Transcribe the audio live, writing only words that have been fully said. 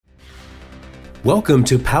Welcome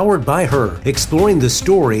to Powered by Her, exploring the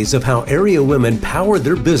stories of how area women power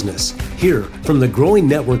their business. Hear from the growing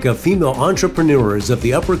network of female entrepreneurs of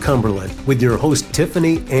the Upper Cumberland with your host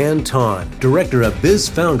Tiffany Ann Ton, director of Biz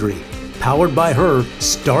Foundry. Powered by Her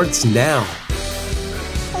starts now.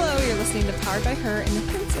 Hello, you're listening to Powered by Her in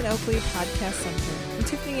the Hints and Oakley Podcast Center. I'm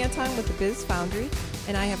Tiffany Ann Ton with the Biz Foundry,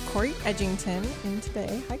 and I have Corey Edgington in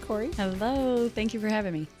today. Hi, Corey. Hello. Thank you for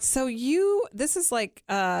having me. So this is like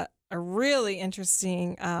a really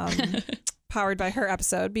interesting Powered by Her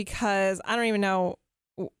episode because I don't even know,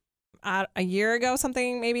 a year ago,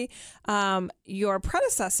 something maybe, your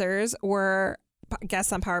predecessors were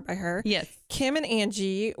guests on Powered by Her. Yes. Kim and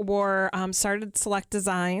Angie were started Select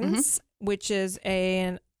Designs, which is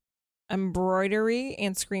an embroidery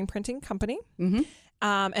and screen printing company. Mm-hmm.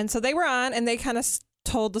 And so they were on and they kind of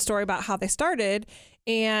told the story about how they started.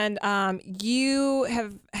 And you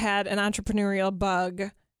have had an entrepreneurial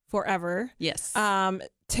bug forever. Yes.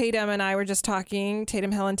 Tatum and I were just talking,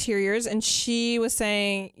 Tatum Hill Interiors, and she was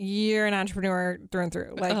saying you're an entrepreneur through and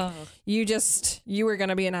through. Like you were going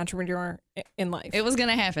to be an entrepreneur in life. It was going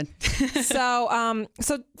to happen. So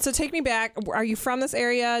take me back. Are you from this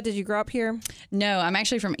area? Did you grow up here? No, I'm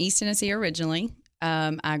actually from East Tennessee originally.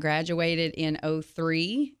 I graduated in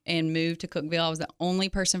 2003 and moved to Cookeville. I was the only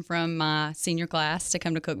person from my senior class to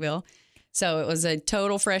come to Cookeville. So it was a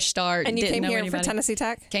total fresh start. And you came here for Tennessee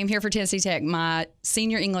Tech? Came here for Tennessee Tech. My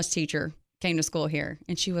senior English teacher came to school here,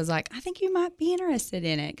 and she was like, I think you might be interested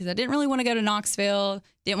in it, because I didn't really want to go to Knoxville,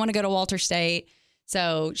 didn't want to go to Walter State.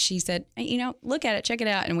 So she said, hey, look at it, check it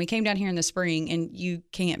out. And we came down here in the spring, and you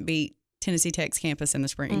can't beat Tennessee Tech's campus in the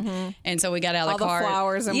spring. Mm-hmm. And so we got out of the car. All the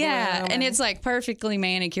flowers and yeah, and it's like perfectly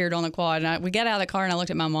manicured on the quad. And we got out of the car, and I looked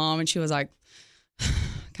at my mom, and she was like,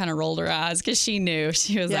 kind of rolled her eyes because she knew.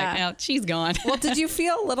 She was like, oh, she's gone. Well, did you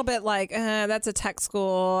feel a little bit like, that's a tech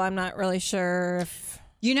school, I'm not really sure if...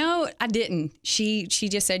 I didn't. She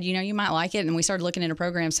just said, you might like it. And we started looking at a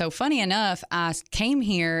program. So funny enough, I came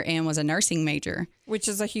here and was a nursing major. Which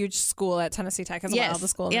is a huge school at Tennessee Tech as well. The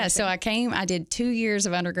school. Yeah. So I did 2 years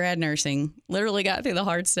of undergrad nursing, literally got through the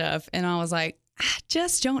hard stuff. And I was like, I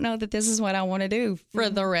just don't know that this is what I want to do for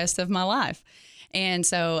the rest of my life. And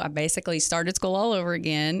so I basically started school all over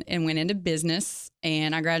again and went into business.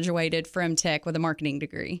 And I graduated from Tech with a marketing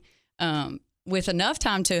degree, with enough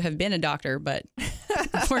time to have been a doctor, but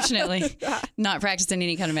unfortunately not practicing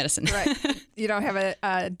any kind of medicine. Right. You don't have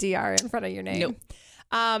a DR in front of your name.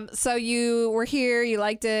 Nope. So you were here, you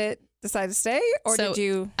liked it, decided to stay, or did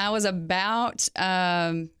you? I was about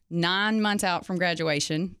 9 months out from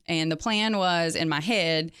graduation. And the plan was in my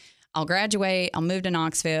head, I'll graduate, I'll move to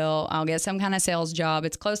Knoxville, I'll get some kind of sales job.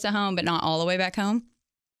 It's close to home, but not all the way back home.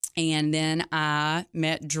 And then I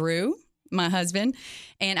met Drew, my husband,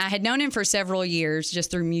 and I had known him for several years just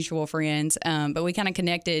through mutual friends. But we kind of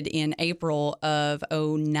connected in April of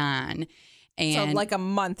 2009. And so like a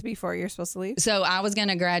month before you're supposed to leave? So I was going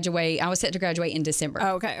to graduate. I was set to graduate in December.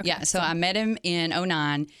 Oh, okay. Yeah. So I met him in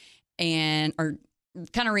 2009 or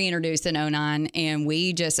kind of reintroduced in 2009, and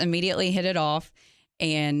we just immediately hit it off.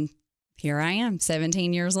 And here I am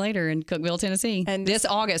 17 years later in Cookeville, Tennessee. And this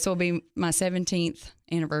August will be my 17th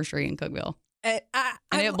anniversary in Cookeville. And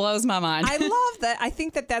it blows my mind. I love that. I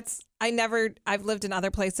think I've lived in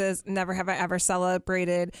other places. Never have I ever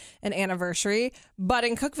celebrated an anniversary. But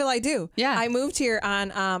in Cookeville, I do. Yeah. I moved here on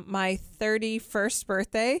my 31st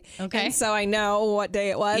birthday. Okay. And so I know what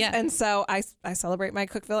day it was. Yeah. And so I celebrate my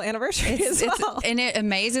Cookeville anniversary as well. And it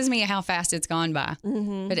amazes me how fast it's gone by.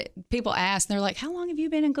 Mm-hmm. But people ask, they're like, how long have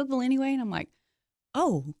you been in Cookeville anyway? And I'm like,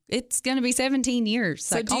 oh, it's going to be 17 years.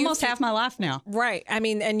 So like almost half my life now. Right. I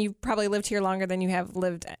mean, and you've probably lived here longer than you have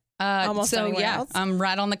lived almost anywhere else. I'm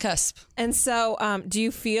right on the cusp. And so do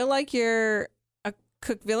you feel like you're a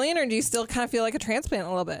Cookvillian, or do you still kind of feel like a transplant a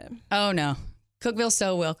little bit? Oh, no. Cookeville's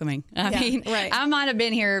so welcoming. I mean, right. I might have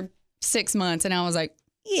been here 6 months and I was like,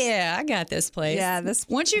 yeah, I got this place. Yeah,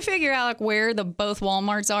 once you figure out like where both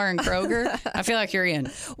Walmarts are and Kroger, I feel like you're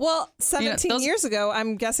in. Well, 17 years ago,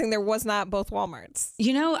 I'm guessing there was not both Walmarts.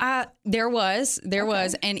 There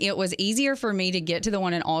was, and it was easier for me to get to the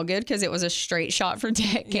one in Allgood because it was a straight shot from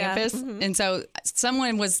Tech campus. Mm-hmm. And so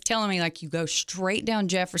someone was telling me like, you go straight down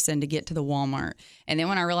Jefferson to get to the Walmart. And then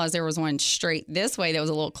when I realized there was one straight this way that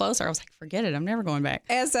was a little closer, I was like, forget it, I'm never going back.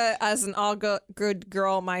 As an Allgood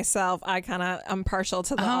girl myself, I'm partial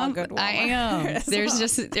to the Allgood Walmart. I am. There's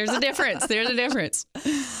a difference. There's a difference.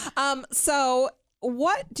 So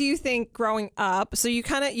what do you think growing up? So you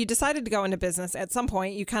decided to go into business at some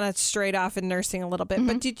point. You kind of strayed off in nursing a little bit. Mm-hmm.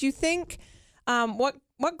 But did you think,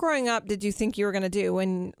 what growing up did you think you were going to do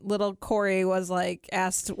when little Corey was like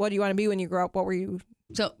asked, what do you want to be when you grow up? What were you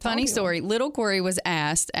So funny story. Little Corey was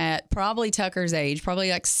asked at probably Tucker's age, probably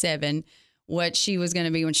like 7, what she was going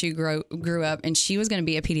to be when she grew up, and she was going to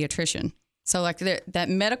be a pediatrician. So like that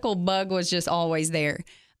medical bug was just always there.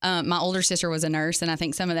 My older sister was a nurse, and I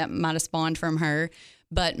think some of that might have spawned from her.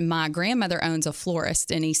 But my grandmother owns a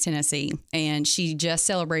florist in East Tennessee, and she just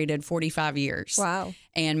celebrated 45 years. Wow.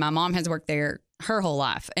 And my mom has worked there her whole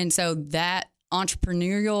life. And so that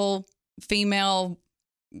entrepreneurial female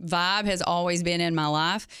vibe has always been in my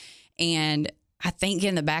life. And I think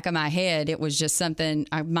in the back of my head, it was just something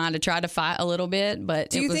I might have tried to fight a little bit,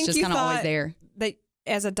 but it was just kind of always there. That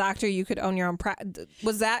as a doctor, you could own your own practice.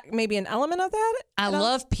 Was that maybe an element of that? I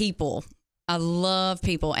love people.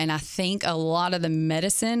 And I think a lot of the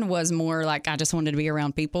medicine was more like I just wanted to be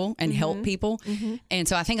around people and help people. Mm-hmm. And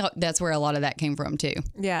so I think that's where a lot of that came from too.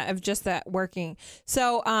 Yeah, of just that working.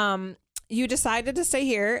 So you decided to stay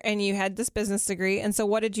here and you had this business degree. And so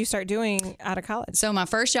what did you start doing out of college? So my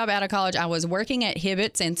first job out of college, I was working at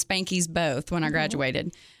Hibbett's and Spanky's both when I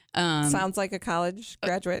graduated. Sounds like a college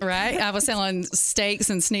graduate. Right? I was selling steaks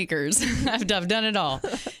and sneakers. I've done it all.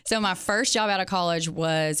 So my first job out of college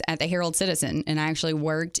was at the Herald Citizen, and I actually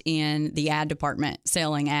worked in the ad department,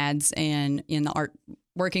 selling ads and in the art,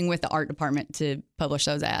 working with the art department to publish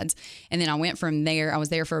those ads. And then I went from there. I was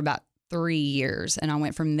there for about 3 years, and I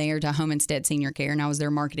went from there to Home Instead Senior Care, and I was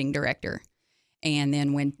their marketing director. And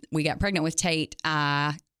then when we got pregnant with Tate,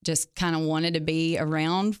 I just kind of wanted to be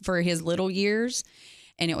around for his little years.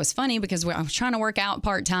 And it was funny because I was trying to work out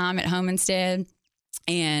part-time at Home Instead,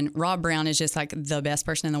 and Rob Brown is just like the best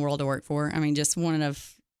person in the world to work for. I mean, just one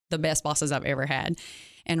of the best bosses I've ever had.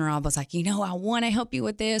 And Rob was like, I want to help you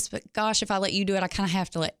with this, but gosh, if I let you do it, I kind of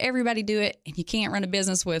have to let everybody do it. And you can't run a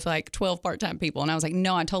business with like 12 part-time people. And I was like,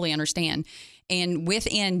 no, I totally understand. And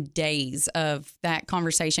within days of that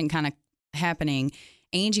conversation kind of happening,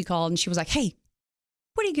 Angie called and she was like, hey,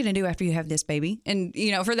 what are you going to do after you have this baby? And,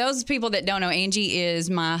 for those people that don't know, Angie is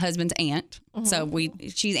my husband's aunt. Mm-hmm. So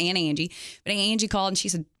she's Aunt Angie. But Angie called and she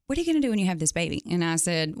said, what are you going to do when you have this baby? And I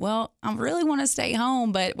said, well, I really want to stay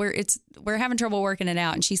home, but we're having trouble working it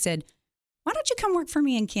out. And she said, why don't you come work for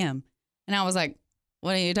me and Kim? And I was like,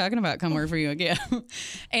 what are you talking about? Come work for you again.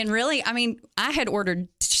 And really, I mean, I had ordered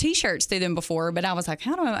T-shirts through them before, but I was like,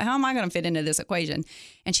 how am I going to fit into this equation?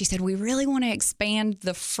 And she said, we really want to expand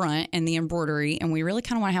the front and the embroidery, and we really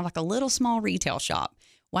kind of want to have like a little small retail shop.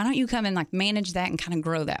 Why don't you come and like manage that and kind of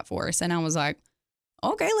grow that for us? And I was like,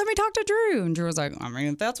 okay, let me talk to Drew. And Drew was like, I mean,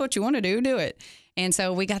 if that's what you want to do it. And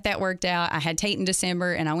so we got that worked out. I had Tate in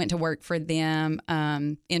December, and I went to work for them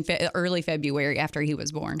in early February after he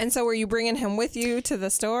was born. And so were you bringing him with you to the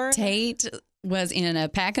store? Tate was in a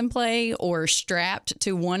pack and play or strapped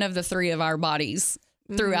to one of the 3 of our bodies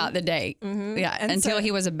throughout the day. Mm-hmm. Yeah, and until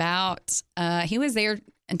he was about, he was there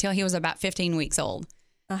until he was about 15 weeks old.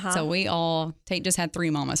 Uh-huh. So Tate just had 3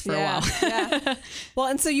 mamas for a while. Yeah. Well,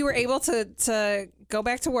 and so you were able to go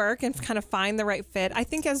back to work and kind of find the right fit. I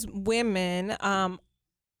think as women, a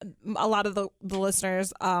lot of the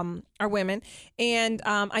listeners are women and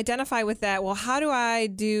identify with that. Well, how do I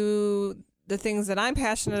do the things that I'm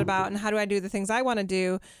passionate about, and how do I do the things I want to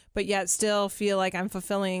do, but yet still feel like I'm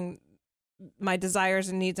fulfilling my desires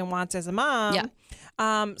and needs and wants as a mom? Yeah.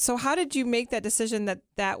 So how did you make that decision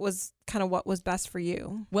that was kind of what was best for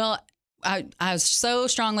you? Well, I was so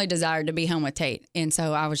strongly desired to be home with Tate. And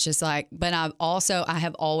so I was just like, but I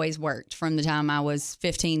have always worked from the time I was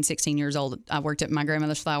 15, 16 years old. I worked at my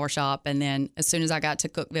grandmother's flower shop. And then as soon as I got to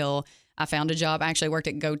Cookeville, I found a job. I actually worked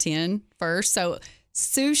at Go10 first. So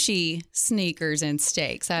sushi, sneakers, and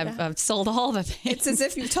steaks. I've sold all the things. It's as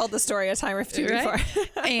if you've told the story a time or two before.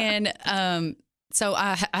 And so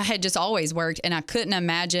I had just always worked, and I couldn't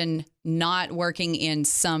imagine not working in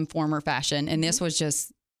some form or fashion. And this was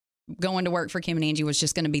just going to work for Kim and Angie was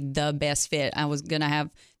just going to be the best fit. I was going to have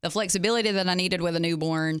the flexibility that I needed with a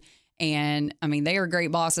newborn. And I mean, they are great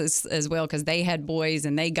bosses as well because they had boys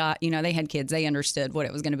and they got, they had kids. They understood what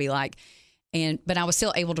it was going to be like. But I was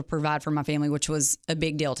still able to provide for my family, which was a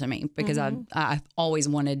big deal to me because I always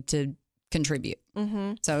wanted to contribute.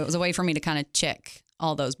 Mm-hmm. So it was a way for me to kind of check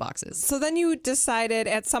all those boxes. So then you decided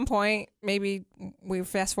at some point, maybe we're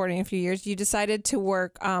fast forwarding a few years, you decided to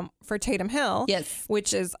work for Tatum Hill. Yes.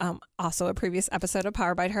 Which is also a previous episode of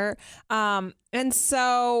Powered by Her. And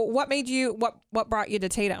so what brought you to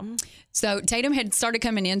Tatum? So Tatum had started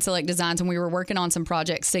coming in Select Designs, and we were working on some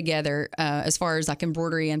projects together as far as like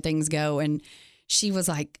embroidery and things go. And she was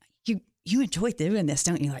like, you enjoy doing this,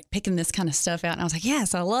 don't you? Like picking this kind of stuff out. And I was like,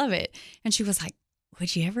 yes, I love it. And she was like,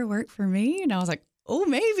 would you ever work for me? And I was like, oh,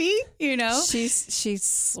 maybe, She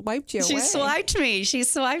swiped you away. She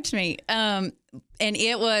swiped me. And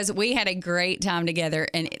we had a great time together.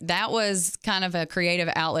 And that was kind of a creative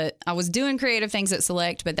outlet. I was doing creative things at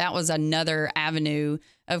Select, but that was another avenue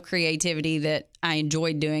of creativity that I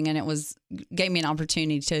enjoyed doing. And it gave me an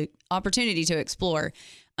opportunity to explore.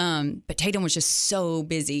 But Tatum was just so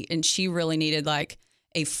busy, and she really needed like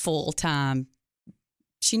a full-time.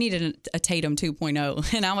 She needed a Tatum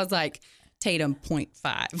 2.0. And I was like, Tatum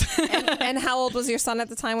 0.5. and how old was your son at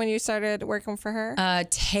the time when you started working for her?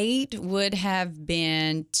 Tate would have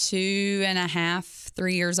been 2.5,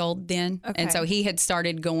 3 years old then. Okay. And so he had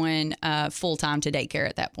started going full-time to daycare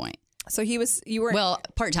at that point. So you weren't... Well,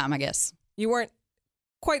 part-time, I guess. You weren't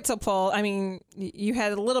quite so full. I mean, you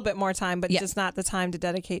had a little bit more time, but just not the time to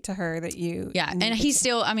dedicate to her that you... Yeah, and he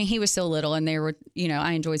was still little, and there were,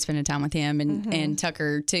 I enjoyed spending time with him and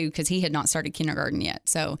Tucker too, because he had not started kindergarten yet.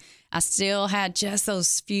 So I still had just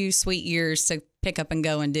those few sweet years to pick up and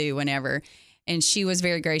go and do whenever. And she was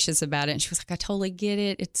very gracious about it. And she was like, I totally get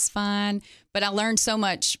it. It's fine. But I learned so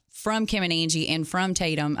much from Kim and Angie and from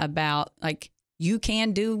Tatum about, like, you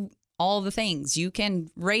can do all the things. You can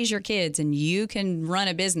raise your kids and you can run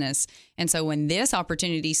a business. And so when this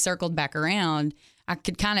opportunity circled back around, I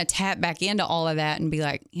could kind of tap back into all of that and be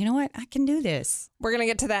like, you know what? I can do this. We're going to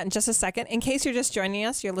get to that in just a second. In case you're just joining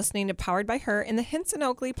us, you're listening to Powered by Her in the Hinson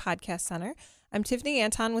Oakley Podcast Center. I'm Tiffany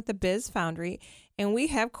Anton with the Biz Foundry, and we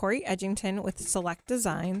have Corey Edgington with Select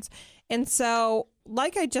Designs. And so,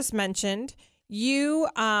 like I just mentioned, you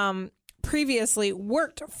previously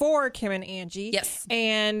worked for Kim and Angie. Yes.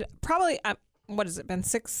 And probably, what has it been,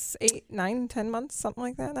 6, 8, 9, 10 months, something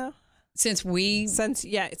like that now? So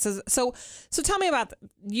tell me about,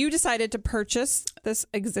 you decided to purchase this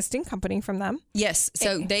existing company from them. Yes.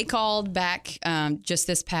 So they called back just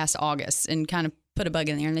this past August and kind of put a bug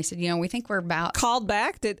in there, and they said, we think we're about... Called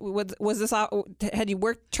back? Was this out? Had you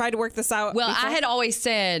tried to work this out? Well, before? I had always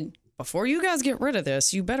said, before you guys get rid of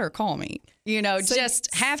this, you better call me. So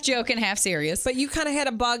just half joking, half serious. But you kind of had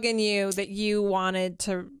a bug in you that you wanted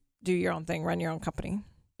to do your own thing, run your own company.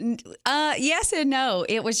 Yes and no.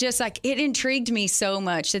 It was just like, it intrigued me so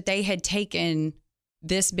much that they had taken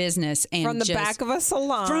this business and from the back of a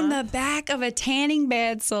salon. From the back of a tanning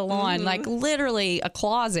bed salon, like literally a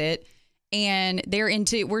closet. And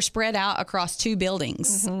we're spread out across 2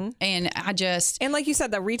 buildings. Mm-hmm. And like you said,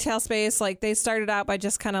 the retail space, like they started out by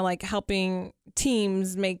just kind of like helping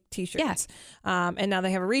teams make t-shirts. Yeah. And now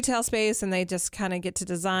they have a retail space and they just kind of get to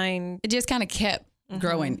design. It just kind of kept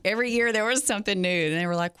growing. Every year there was something new, and they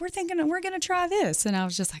were like, we're thinking we're going to try this. And I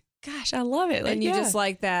was just like, gosh, I love it. Like, and you just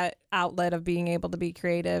like that outlet of being able to be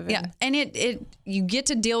creative. And you get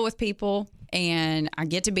to deal with people, and I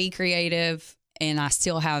get to be creative, and I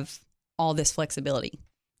still have all this flexibility.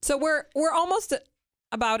 So we're almost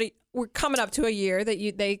we're coming up to a year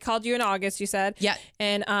that they called you in August, you said. Yeah.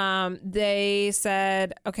 And they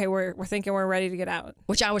said, okay, we're thinking we're ready to get out.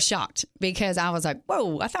 Which I was shocked, because I was like,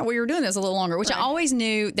 whoa, I thought we were doing this a little longer, which I always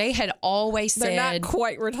knew. They had always said. They're not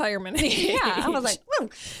quite retirement age. Yeah. I was like, whoa.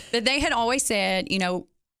 But they had always said,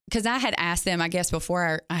 because I had asked them, I guess,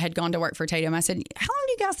 before I had gone to work for Tatum, I said, how long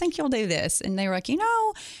do you guys think you'll do this? And they were like,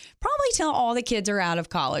 probably till all the kids are out of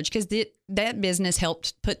college, because that business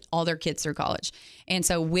helped put all their kids through college. And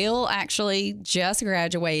so Will actually just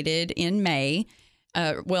graduated in May.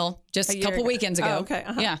 Just a couple weekends ago. Oh, okay.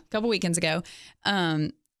 Yeah, a couple weekends ago.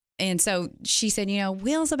 And so she said,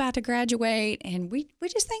 Will's about to graduate, and we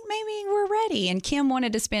just think maybe we're ready. And Kim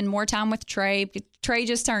wanted to spend more time with Trey. Trey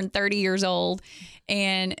just turned 30 years old.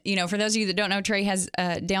 And, for those of you that don't know, Trey has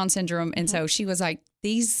Down syndrome. And so she was like,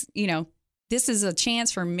 this is a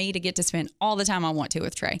chance for me to get to spend all the time I want to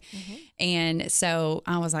with Trey. Mm-hmm. And so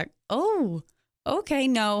I was like, oh, okay,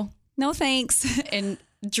 no thanks. And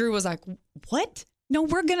Drew was like, what? No,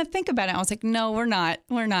 we're going to think about it. I was like, no, we're not.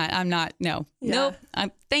 I'm not. No. Yeah.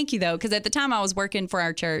 Nope. Thank you, though. Because at the time I was working for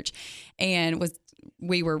our church, and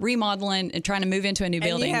we were remodeling and trying to move into a new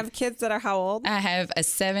building. And you have kids that are how old? I have a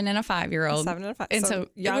 7 and a 5-year-old. 7 and a 5. And so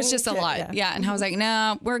it was just a lot. Yeah. And I was like,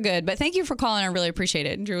 no, we're good. But thank you for calling. I really appreciate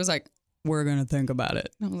it. And Drew was like, we're going to think about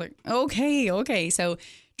it. I was like, okay. So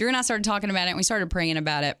Drew and I started talking about it, and we started praying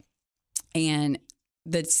about it. And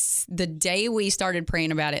the day we started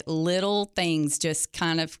praying about it, little things just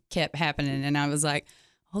kind of kept happening. And I was like,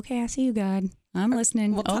 okay, I see you, God. I'm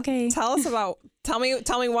listening. Well, okay. Tell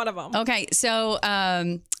me one of them. Okay. So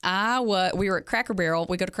we were at Cracker Barrel.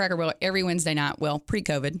 We go to Cracker Barrel every Wednesday night. Well,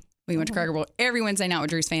 pre-COVID. We went to Cracker Barrel every Wednesday night with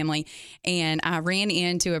Drew's family. And I ran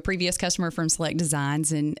into a previous customer from Select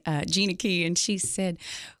Designs, and Gina Key, and she said,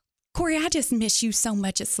 Corey, I just miss you so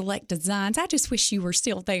much at Select Designs. I just wish you were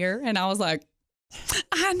still there. And I was like,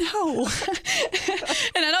 I know.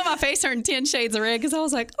 And I know my face turned 10 shades of red because I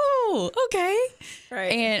was like, oh, okay.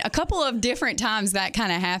 Right. And a couple of different times that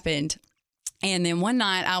kind of happened. And then one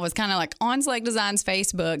night I was kind of like on Select Designs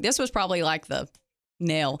Facebook. This was probably like the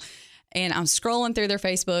nail. And I'm scrolling through their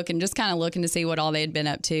Facebook and just kind of looking to see what all they had been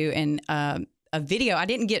up to. And a video, I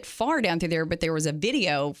didn't get far down through there, but there was a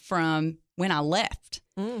video from when I left.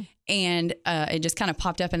 And it just kind of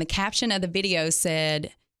popped up. And the caption of the video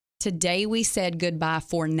said, "Today we said goodbye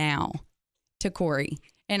for now to Corey."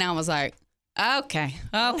 And I was like, okay,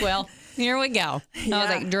 oh, well, here we go. Yeah. I was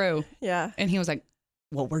like, Drew. Yeah. And he was like,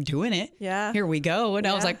 well, we're doing it. Yeah. Here we go. And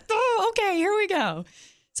I was Yeah. like, oh, okay, here we go.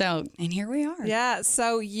 So, and here we are. Yeah.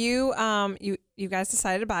 So you guys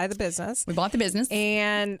decided to buy the business, We bought the business.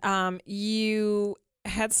 and you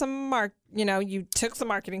had some you took some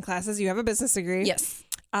marketing classes. You have a business degree. Yes.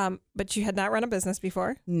 But you had not run a business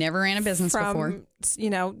before. Never ran a business before.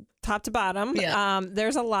 From top to bottom. Yeah.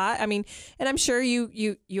 There's a lot. I mean, and I'm sure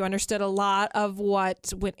you understood a lot of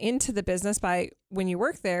what went into the business by when you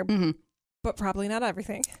worked there. Mm-hmm. But probably not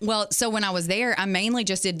everything. Well, so when I was there, I mainly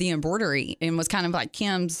just did the embroidery and was kind of like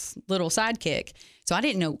Kim's little sidekick. So I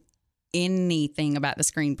didn't know anything about the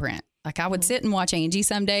screen print. Like I would sit and watch Angie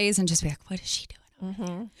some days and just be like, what is she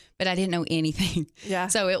doing? But I didn't know anything. Yeah.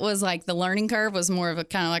 So it was like the learning curve was more of a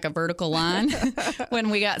kind of like a vertical line when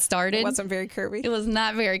we got started. It wasn't very curvy. It was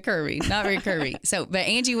not very curvy, not very curvy. So, but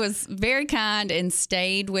Angie was very kind and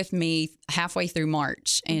stayed with me halfway through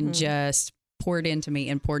March and just poured into me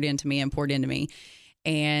and poured into me and poured into me.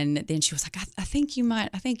 And then she was like, I think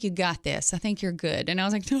you got this. I think you're good. And I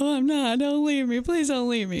was like, no, I'm not. Don't leave me. Please don't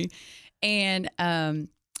leave me. And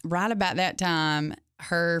right about that time,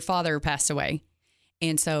 her father passed away.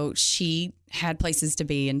 And so she had places to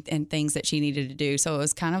be and things that she needed to do. So it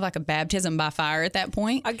was kind of like a baptism by fire at that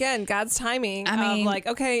point. Again, God's timing. I mean, of like,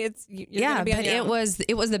 okay, you're gonna be on but your own.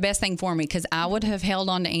 it was the best thing for me because I would have held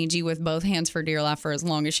on to Angie with both hands for dear life for as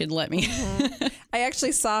long as she'd let me. I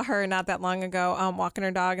actually saw her not that long ago walking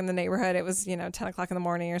her dog in the neighborhood. It was 10 o'clock in the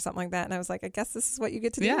morning or something like that, and I was like, I guess this is what you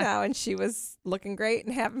get to do now. And she was looking great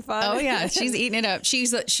and having fun. Oh yeah, she's eating it up.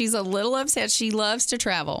 She's a little upset. She loves to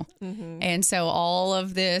travel, and so all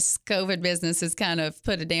of this COVID business has kind of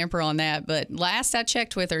put a damper on that. But last I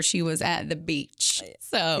checked with her, she was at the beach.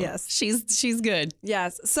 So Yes. she's good.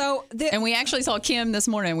 Yes. So And we actually saw Kim this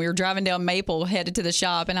morning. We were driving down Maple, headed to the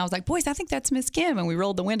shop, and I was like, boys, I think that's Miss Kim. And we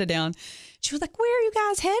rolled the window down. She was like, where are you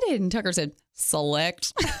guys headed? And Tucker said,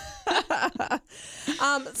 Select. so tell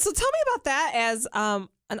me about that as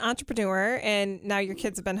an entrepreneur, and now your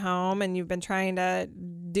kids have been home and you've been trying to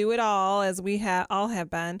do it all as we all have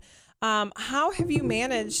been. How have you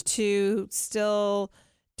managed to still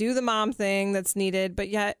do the mom thing that's needed, but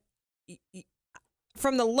yet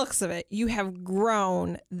from the looks of it, you have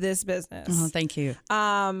grown this business? Oh, thank you.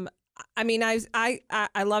 I mean,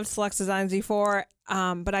 I loved Select Designs before,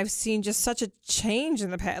 but I've seen just such a change in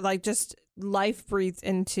the past, like just life breathed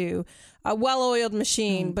into a well-oiled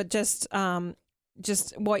machine, but just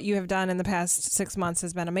what you have done in the past 6 months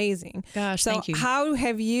has been amazing. Gosh, so thank you. How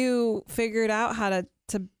have you figured out how to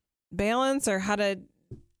balance or how to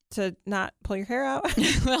not pull your hair out?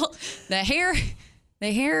 Well, the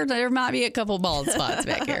hair, there might be a couple bald spots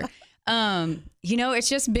back here.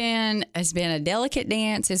 It's been a delicate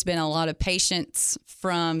dance. It's been a lot of patience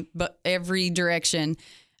from every direction,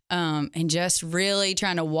 and just really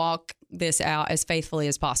trying to walk this out as faithfully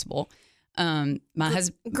as possible. My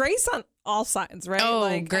husband, Grace on all sides, right?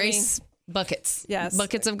 oh, grace. Buckets. Yes.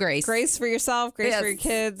 Buckets of grace. Grace for yourself, grace Yes. for your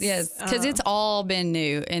kids. Yes. Because it's all been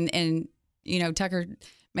new. And Tucker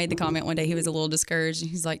made the comment one day, he was a little discouraged. And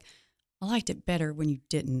he's like, I liked it better when you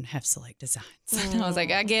didn't have Select Designs. And I was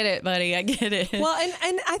like, I get it, buddy. I get it. Well,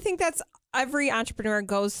 and I think that's every entrepreneur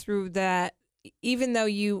goes through that. Even though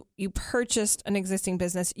you purchased an existing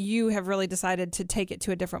business, you have really decided to take it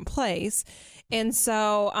to a different place. And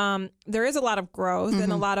so there is a lot of growth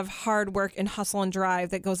and a lot of hard work and hustle and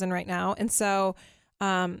drive that goes in right now. And so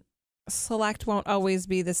Select won't always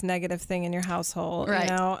be this negative thing in your household, right.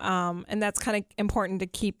 And that's kind of important to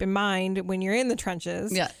keep in mind when you're in the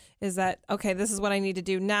trenches. Yeah. Is that, okay, this is what I need to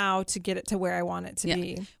do now to get it to where I want it to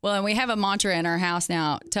be. Well, and we have a mantra in our house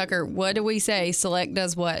now. Tucker, what do we say? Select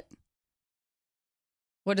does what?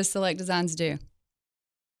 What does Select Designs do?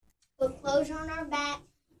 Put clothes on our back,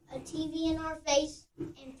 a TV in our face,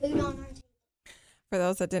 and food on our table. For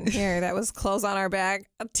those that didn't hear, that was clothes on our back,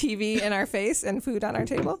 a TV in our face, and food on our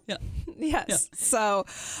table. Yeah. Yes. Yeah. So,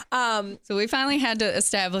 So we finally had to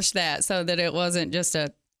establish that so that it wasn't just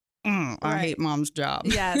a, I Right. hate mom's job.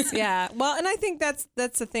 yes, yeah. Well, and I think that's the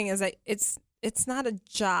thing is that it's not a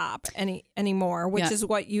job anymore, which Yeah. is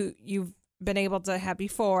what you've been able to have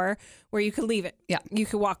before, where you could leave it. Yeah. You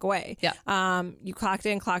could walk away. Yeah. You clocked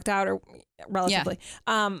in, clocked out, or relatively.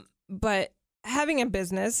 But having a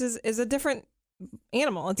business is a different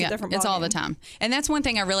animal. It's a different ballgame. It's all the time. And that's one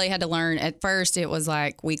thing I really had to learn. At first, it was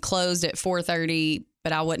like we closed at 4:30,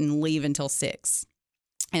 but I wouldn't leave until 6.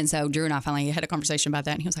 And so Drew and I finally had a conversation about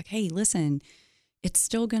that. And he was like, hey, listen, it's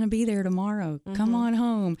still going to be there tomorrow. Come on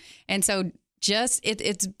home. And so just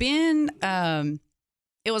it's been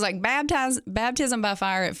it was like baptism by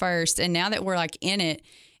fire at first. And now that we're like in it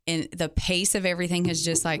and the pace of everything has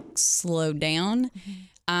just like slowed down,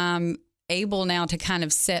 I'm able now to kind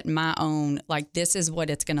of set my own, like, this is what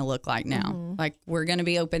it's going to look like now. Like, we're going to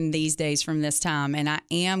be open these days from this time, and I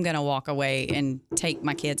am going to walk away and take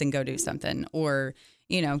my kids and go do something, or,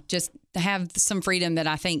 you know, just have some freedom that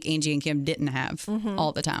I think Angie and Kim didn't have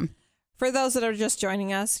all the time. For those that are just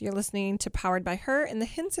joining us, you're listening to Powered by Her in the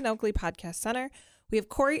Hinson Oakley Podcast Center. We have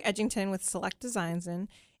Corey Edgington with Select Designs in.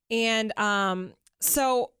 And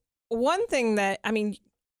so one thing that, I mean,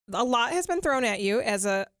 a lot has been thrown at you as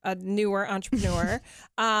a newer entrepreneur.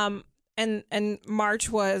 And March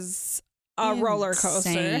was a roller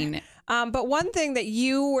coaster. But one thing that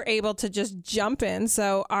you were able to just jump in.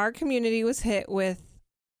 So our community was hit with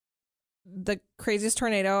the craziest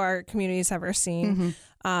tornado our community's ever seen.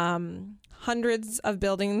 Hundreds of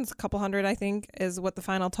buildings, a couple hundred, I think, is what the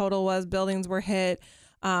final total was. Buildings were hit,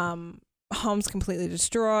 homes completely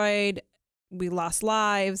destroyed. We lost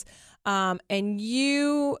lives. And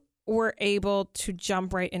you were able to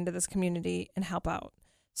jump right into this community and help out.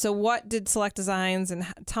 So what did Select Designs, and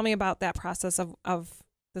tell me about that process of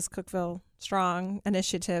this Cookeville Strong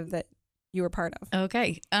initiative that you were part of.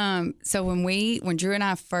 Okay. So when Drew and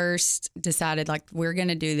I first decided, like, we're going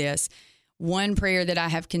to do this, one prayer that I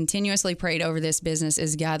have continuously prayed over this business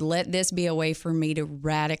is, God, let this be a way for me to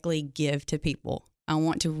radically give to people. I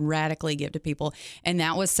want to radically give to people. And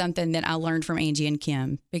that was something that I learned from Angie and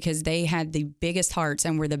Kim, because they had the biggest hearts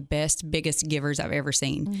and were the biggest givers I've ever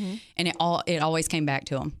seen. And it always came back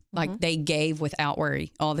to them. Like, they gave without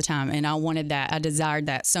worry all the time. And I wanted that. I desired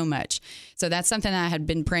that so much. So that's something I had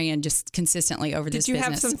been praying just consistently over this business. Did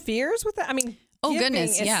you have some fears with that? I mean, oh,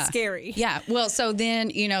 goodness. Is Yeah. scary. Yeah. Well, so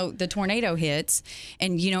then, you know, the tornado hits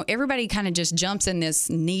and, you know, everybody kind of just jumps in this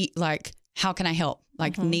need, like, how can I help?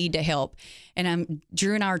 Like, need to help. And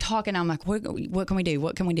Drew and I were talking. I'm like, what can we do?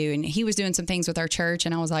 What can we do? And he was doing some things with our church.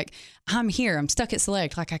 And I was like, I'm here. I'm stuck at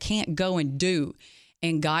Select. Like, I can't go and do.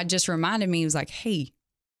 And God just reminded me, he was like, hey,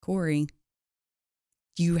 Corey,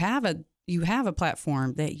 you have a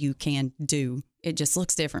platform that you can do. It just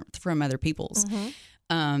looks different from other people's.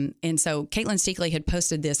 And so Caitlin Steakley had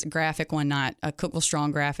posted this graphic one night, a Cookeville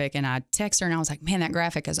Strong graphic. And I texted her and I was like, man, that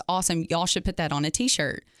graphic is awesome. Y'all should put that on a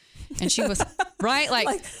t-shirt. And she was right,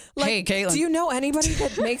 like, hey, Caitlin, do you know anybody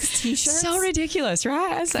that makes t-shirts? So ridiculous,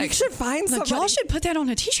 right? I was like, you should find somebody. Y'all should put that on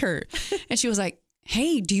a t-shirt. And she was like,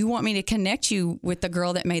 hey, do you want me to connect you with the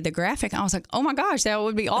girl that made the graphic? And I was like, oh my gosh, that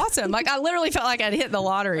would be awesome. Like, I literally felt like I'd hit the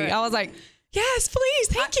lottery. Right. I was like, yes, please,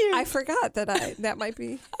 thank you. I forgot that might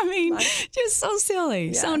be. I mean, just so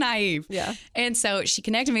silly, so naive. Yeah. And so she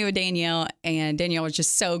connected me with Danielle, and Danielle was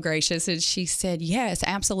just so gracious. And she said, yes,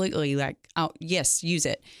 absolutely. Like, oh, yes, use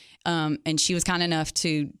it. And she was kind enough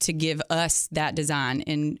to give us that design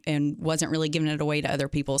and wasn't really giving it away to other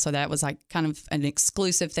people. So that was like kind of an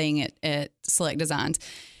exclusive thing at Select Designs.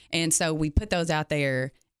 And so we put those out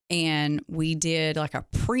there and we did like a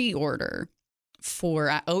pre-order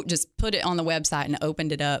I just put it on the website and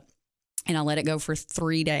opened it up and I let it go for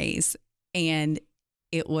 3 days. And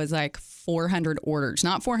it was like 400 orders,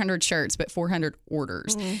 not 400 shirts, but 400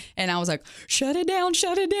 orders. And I was like, shut it down.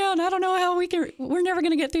 I don't know how we're never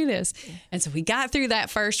going to get through this. And so we got through that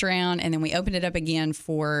first round and then we opened it up again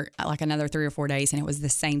for like another 3 or 4 days. And it was the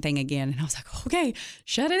same thing again. And I was like, okay,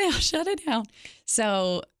 shut it down.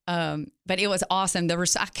 So, but it was awesome.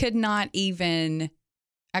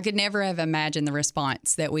 I could never have imagined the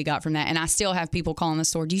response that we got from that. And I still have people calling the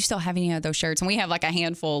store, do you still have any of those shirts? And we have like a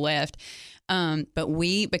handful left. But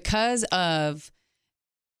because of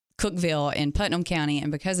Cookeville and Putnam County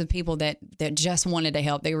and because of people that just wanted to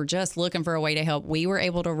help, they were just looking for a way to help, we were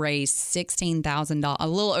able to raise $16,000, a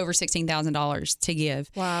little over $16,000 to give.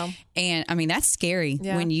 Wow. And I mean, that's scary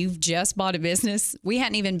when you've just bought a business. We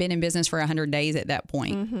hadn't even been in business for 100 days at that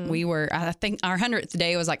point. We were, I think our 100th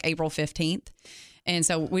day was like April 15th. And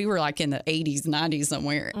so we were like in the 80s, 90s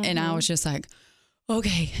somewhere. And I was just like,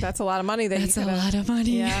 okay. That's a lot of money. That's a lot of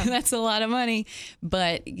money. Yeah. That's a lot of money.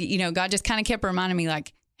 But, you know, God just kind of kept reminding me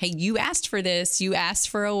like, hey, you asked for this. You asked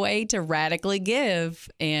for a way to radically give.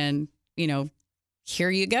 And, you know,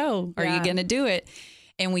 here you go. Are you going to do it?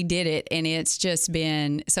 And we did it. And it's just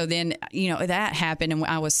been, so then, that happened. And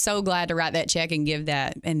I was so glad to write that check and give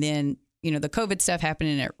that. And then, the COVID stuff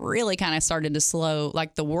happened and it really kind of started to slow,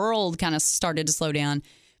 like the world kind of started to slow down.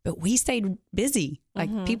 But we stayed busy.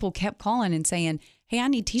 Like people kept calling and saying, hey, I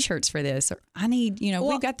need T-shirts for this. Or I need,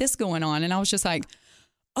 we've got this going on. And I was just like,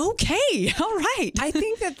 okay, all right. I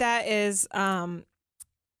think that is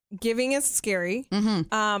giving is scary.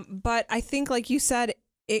 But I think, like you said,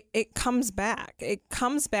 it comes back. It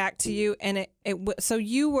comes back to you. And so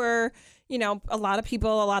you were, a lot of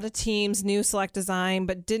people, a lot of teams knew Select Design,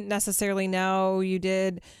 but didn't necessarily know you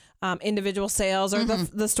did individual sales or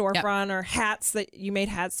the storefront or hats that you made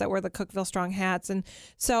hats that were the Cookeville Strong hats. And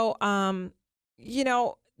so,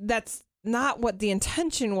 that's not what the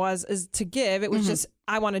intention is to give. It was just,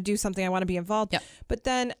 I want to do something. I want to be involved. Yep. But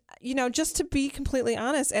then, just to be completely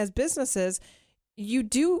honest, as businesses, you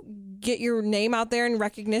do get your name out there and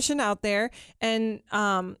recognition out there. And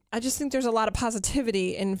I just think there's a lot of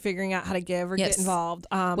positivity in figuring out how to give or get involved.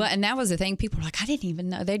 Well, and that was the thing. People were like, I didn't even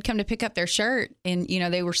know. They'd come to pick up their shirt and,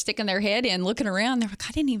 they were sticking their head in, looking around. They're like,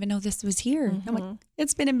 I didn't even know this was here. I'm like,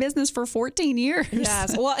 it's been in business for 14 years.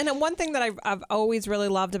 Yes. Well, and one thing that I've always really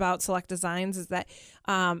loved about Select Designs is that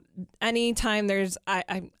anytime there's,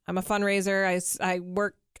 I'm a fundraiser, I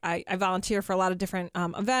work, I volunteer for a lot of different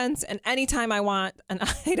events, and anytime I want an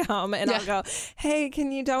item, and I'll go, "Hey,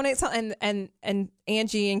 can you donate something?" And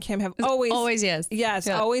Angie and Kim have always always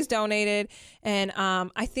donated, and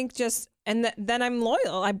I think then I'm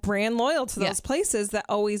loyal. I brand loyal to those places that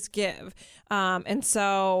always give, and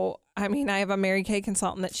so. I mean, I have a Mary Kay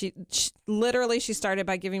consultant that she literally started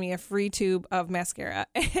by giving me a free tube of mascara,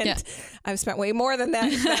 and I've spent way more than that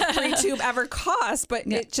free tube ever cost, but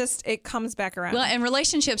it comes back around. Well, and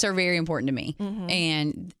relationships are very important to me.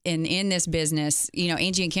 And in this business,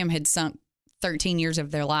 Angie and Kim had sunk 13 years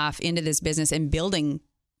of their life into this business and building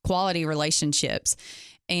quality relationships.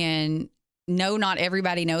 And no, not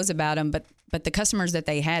everybody knows about them, but the customers that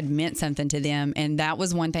they had meant something to them. And that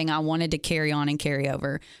was one thing I wanted to carry on and carry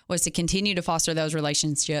over, was to continue to foster those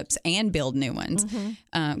relationships and build new ones.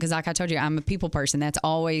 Because like I told you, I'm a people person. That's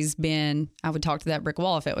always been, I would talk to that brick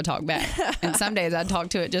wall if it would talk back. And some days I'd talk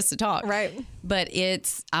to it just to talk. Right. But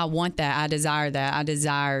I want that. I desire that. I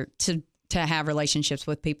desire to have relationships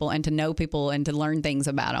with people and to know people and to learn things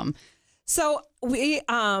about them. So we,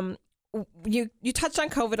 you touched on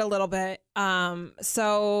COVID a little bit.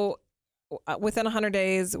 So within 100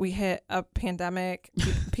 days, we hit a pandemic.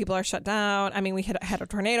 People are shut down. I mean, we had a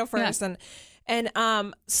tornado first, and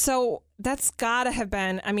so that's got to have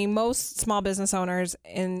been. I mean, most small business owners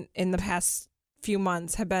in the past few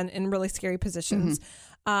months have been in really scary positions,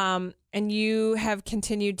 and you have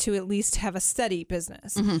continued to at least have a steady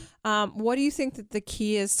business. What do you think that the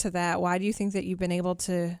key is to that? Why do you think that you've been able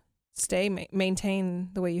to maintain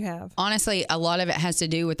the way you have? Honestly, a lot of it has to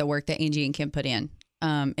do with the work that Angie and Kim put in.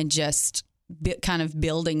 And just kind of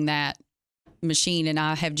building that machine. And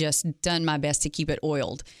I have just done my best to keep it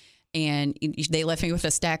oiled. And they left me with a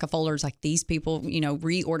stack of folders like these people,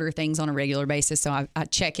 reorder things on a regular basis. So I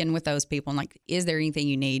check in with those people and like, is there anything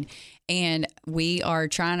you need? And we are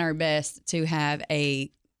trying our best to have a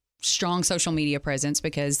strong social media presence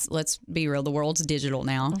because let's be real, the world's digital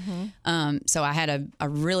now. So I had a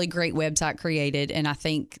really great website created, and I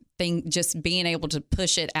think just being able to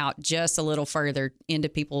push it out just a little further into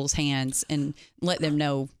people's hands and let them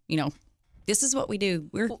know, this is what we do.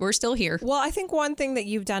 We're still here. Well, I think one thing that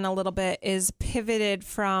you've done a little bit is pivoted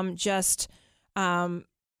from just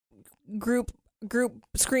group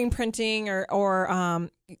screen printing or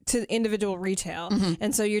to individual retail.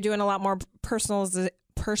 And so you're doing a lot more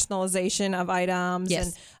personalization of items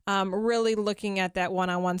and really looking at that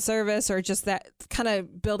one-on-one service or just that kind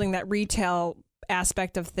of building that retail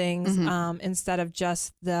aspect of things instead of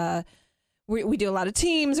just we do a lot of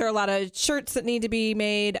teams or a lot of shirts that need to be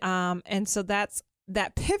made. And so that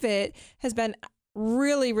pivot has been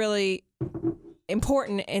really, really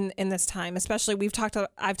important in this time, especially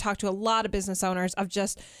I've talked to a lot of business owners of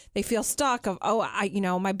just, they feel stuck of,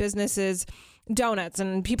 my business is donuts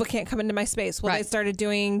and people can't come into my space. Well, They started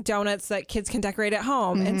doing donuts that kids can decorate at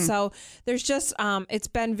home. And so there's just, it's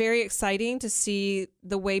been very exciting to see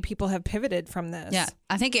the way people have pivoted from this. Yeah.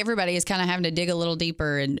 I think everybody is kind of having to dig a little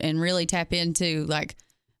deeper and really tap into like,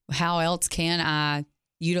 how else can I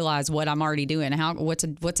utilize what I'm already doing? What's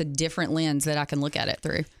a different lens that I can look at it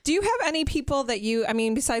through? Do you have any people that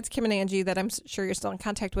besides Kim and Angie that I'm sure you're still in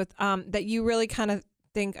contact with, that you really kind of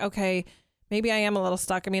think, okay, maybe I am a little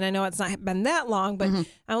stuck. I mean, I know it's not been that long, but I'm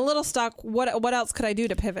a little stuck. What else could I do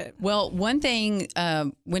to pivot? Well, one thing,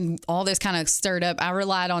 when all this kind of stirred up, I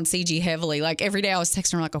relied on CG heavily. Like every day I was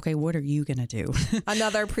texting her like, okay, what are you going to do?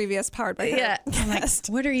 Another previous Powered by Her. Yeah. I'm like,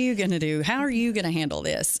 what are you going to do? How are you going to handle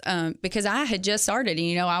this? Because I had just started,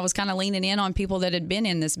 and, I was kind of leaning in on people that had been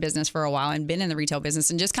in this business for a while and been in the retail business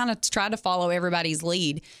and just kind of try to follow everybody's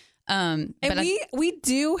lead. And we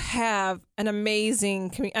do have an amazing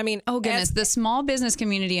community. I mean, oh goodness, the small business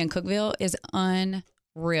community in Cookeville is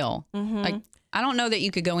unreal. Like, I don't know that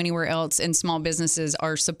you could go anywhere else and small businesses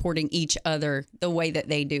are supporting each other the way that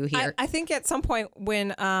they do here. I think at some point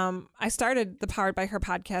when I started the Powered by Her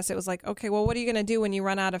podcast, it was like, okay, well, what are you going to do when you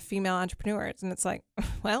run out of female entrepreneurs? And it's like,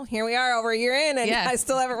 well, here we are over a year in, and I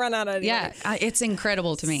still haven't run out of anyone. Yeah, it's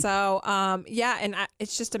incredible to me. So, and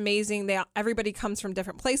it's just amazing. Everybody comes from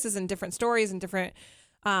different places and different stories and different,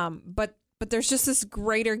 but there's just this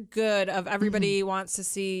greater good of everybody wants to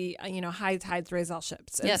see, high tides raise all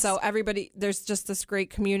ships. And so there's just this great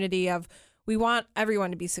community of, we want everyone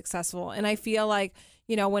to be successful. And I feel like,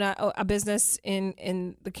 when a business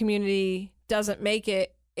in the community doesn't make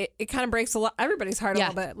it, it kind of breaks everybody's heart a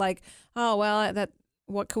little bit. Like, oh, well,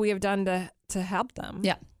 what could we have done to help them?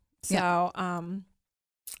 Yeah. So,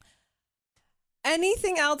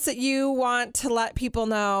 anything else that you want to let people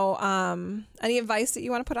know? Any advice that you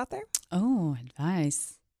want to put out there? Oh,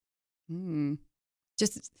 advice.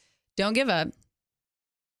 Just don't give up.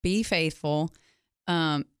 Be faithful.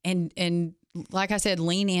 And like I said,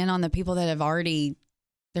 lean in on the people that have already,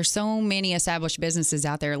 there's so many established businesses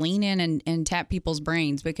out there. Lean in and tap people's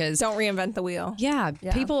brains, because don't reinvent the wheel. Yeah.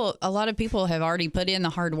 A lot of people have already put in the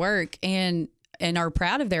hard work and are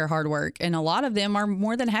proud of their hard work. And a lot of them are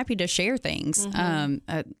more than happy to share things.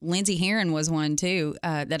 Lindsay Heron was one too,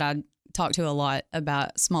 that I talked to a lot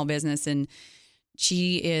about small business, and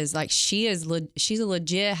she's a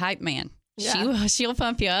legit hype man. Yeah. She'll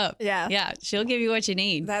pump you up. Yeah. She'll give you what you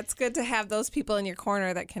need. That's good to have those people in your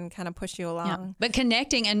corner that can kind of push you along. Yeah. But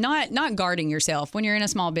connecting and not guarding yourself when you're in a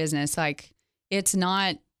small business. Like, it's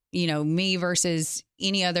not, me versus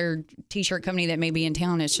any other t-shirt company that may be in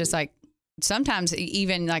town. It's just like, sometimes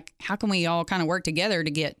even like, how can we all kind of work together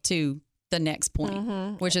to get to the next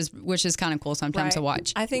point, which is kind of cool sometimes to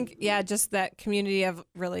watch. I think, just that community of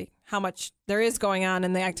really how much there is going on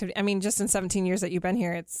in the activity. I mean, just in 17 years that you've been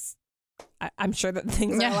here, I'm sure that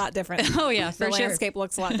things are a lot different. Oh yeah, for the sure. landscape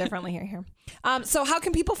looks a lot differently here. So how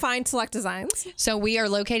can people find Select Designs? So we are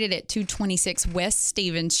located at 226 West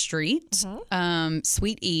Stevens Street,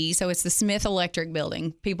 Suite E. So it's the Smith Electric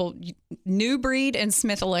building. People, New Breed and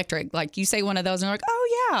Smith Electric. Like, you say one of those and they're like,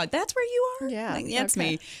 oh yeah, that's where you are? Yeah. Like, that's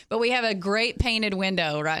me. But we have a great painted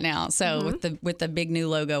window right now. So with the big new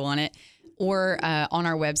logo on it, or on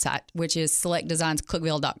our website, which is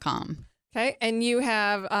selectdesignscookeville.com. Okay. And you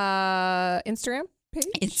have Instagram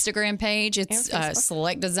page? It's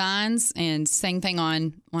Select Designs, and same thing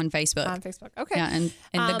on Facebook. On Facebook. Okay. Yeah, and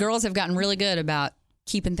the girls have gotten really good about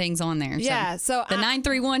keeping things on there. Yeah. So the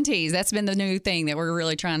 931 tees, that's been the new thing that we're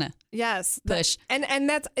really trying to push. And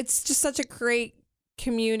it's just such a great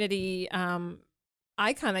community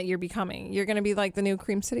icon that you're becoming. You're going to be like the new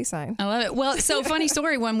Cream City sign. I love it. Well, so funny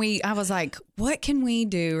story, I was like, what can we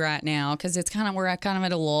do right now? Because it's kind of, we're kind of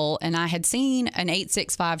at a lull, and I had seen an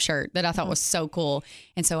 865 shirt that I thought was so cool.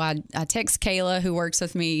 And so I text Kayla, who works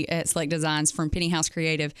with me at Select Designs from Penny House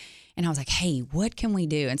Creative, and I was like, hey, what can we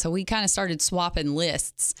do? And so we kind of started swapping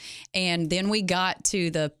lists. And then we got to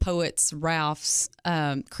the Poets Ralph's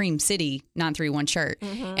Cream City 931 shirt.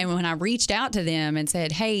 And when I reached out to them and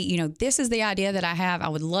said, hey, this is the idea that I have. I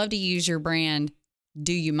would love to use your brand.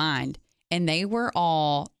 Do you mind? And they were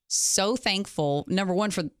all so thankful. Number one,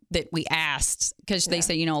 for that we asked, because they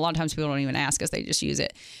said, a lot of times people don't even ask us. They just use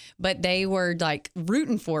it. But they were like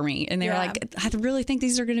rooting for me. And they were like, I really think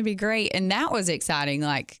these are going to be great. And that was exciting.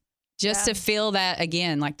 Like, just to feel that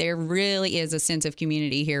again, like there really is a sense of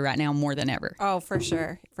community here right now more than ever. Oh, for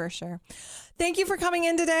sure. For sure. Thank you for coming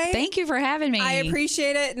in today. Thank you for having me. I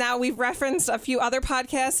appreciate it. Now, we've referenced a few other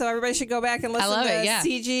podcasts, so everybody should go back and listen to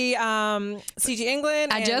CG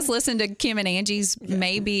England. I just listened to Kim and Angie's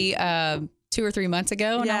maybe 2 or 3 months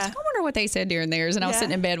ago, and I was like, I wonder what they said during theirs. And I was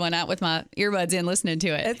sitting in bed one night with my earbuds in listening to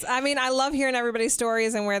it. I love hearing everybody's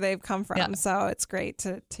stories and where they've come from. So it's great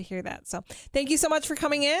to hear that. So thank you so much for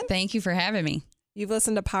coming in. Thank you for having me. You've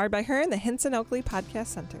listened to Powered by Her in the Hinson Oakley Podcast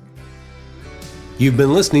Center. You've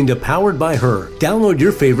been listening to Powered by Her. Download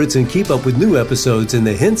your favorites and keep up with new episodes in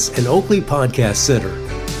the Hints and Oakley Podcast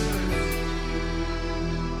Center.